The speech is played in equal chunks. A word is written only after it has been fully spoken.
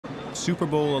Super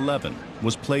Bowl XI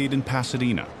was played in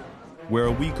Pasadena, where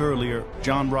a week earlier,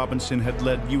 John Robinson had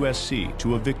led USC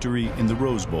to a victory in the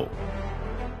Rose Bowl.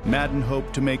 Madden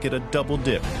hoped to make it a double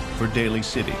dip for Daly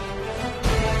City.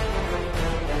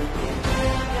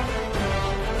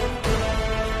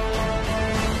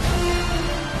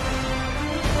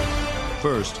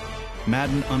 First,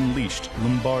 Madden unleashed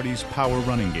Lombardi's power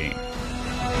running game.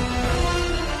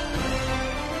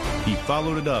 He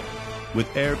followed it up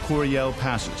with Air Coryell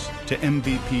passes to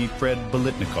MVP Fred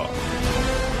Biletnikoff.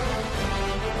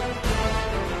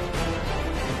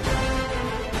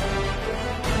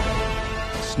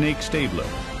 Snake Stabler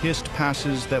hissed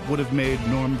passes that would have made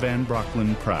Norm Van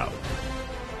Brocklin proud.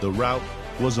 The route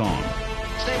was on.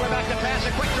 Stabler back to pass,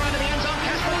 a quick throw to the end zone.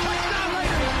 Casper, touchdown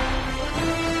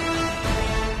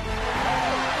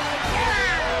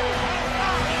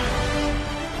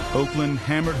Raiders! Oakland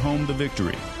hammered home the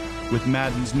victory with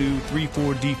Madden's new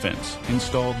 3-4 defense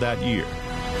installed that year.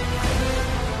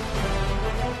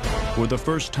 For the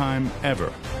first time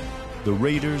ever, the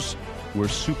Raiders were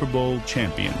Super Bowl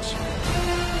champions.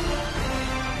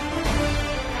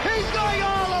 He's going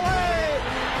all the way!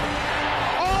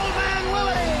 Old Man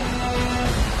Willie!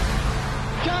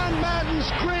 John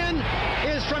Madden's grin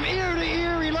is from ear to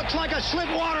ear. He looks like a slit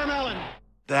watermelon.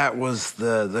 That was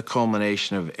the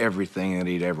culmination of everything that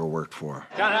he'd ever worked for.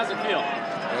 John, how's it feel?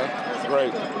 Yeah,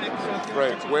 great.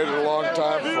 Waited a long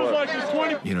time for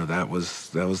it. You know, that was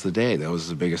the day. That was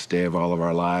the biggest day of all of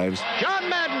our lives. John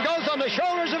Madden goes on the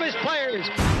shoulders of his players.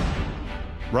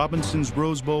 Robinson's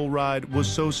Rose Bowl ride was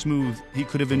so smooth he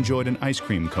could have enjoyed an ice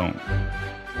cream cone.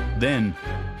 Then,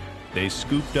 they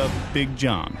scooped up Big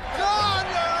John.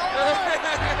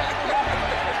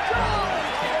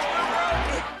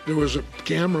 There was a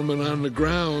cameraman on the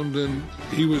ground, and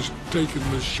he was taking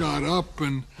the shot up,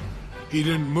 and he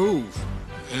didn't move.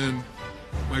 And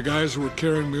my guys who were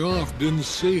carrying me off didn't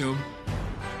see him,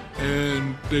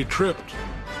 and they tripped.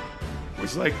 It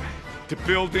was like the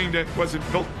building that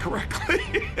wasn't built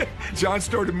correctly. John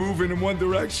started moving in one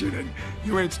direction, and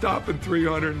you ain't stopping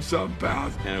 300 and some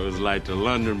pounds. And it was like the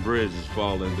London Bridge is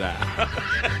falling down.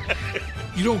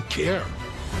 You don't care.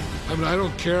 I mean, I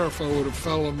don't care if I would have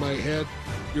fell on my head.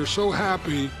 You're so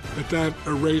happy that that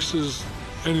erases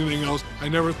anything else. I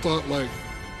never thought like,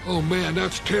 oh man,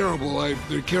 that's terrible.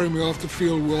 They carry me off the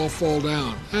field, we'll all fall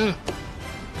down. Don't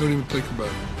even think about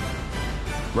it.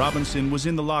 Robinson was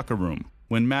in the locker room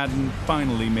when Madden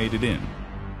finally made it in.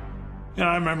 And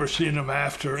I remember seeing him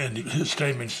after, and his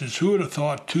statement says, who would have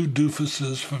thought two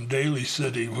doofuses from Daly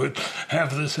City would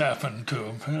have this happen to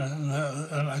him? And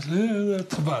I said, yeah,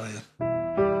 that's about it.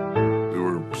 We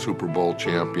were Super Bowl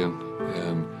champion,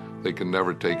 and they can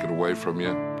never take it away from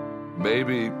you.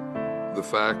 Maybe the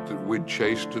fact that we'd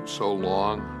chased it so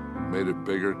long made it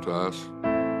bigger to us.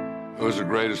 It was the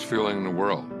greatest feeling in the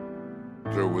world.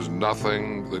 There was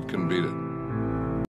nothing that can beat it.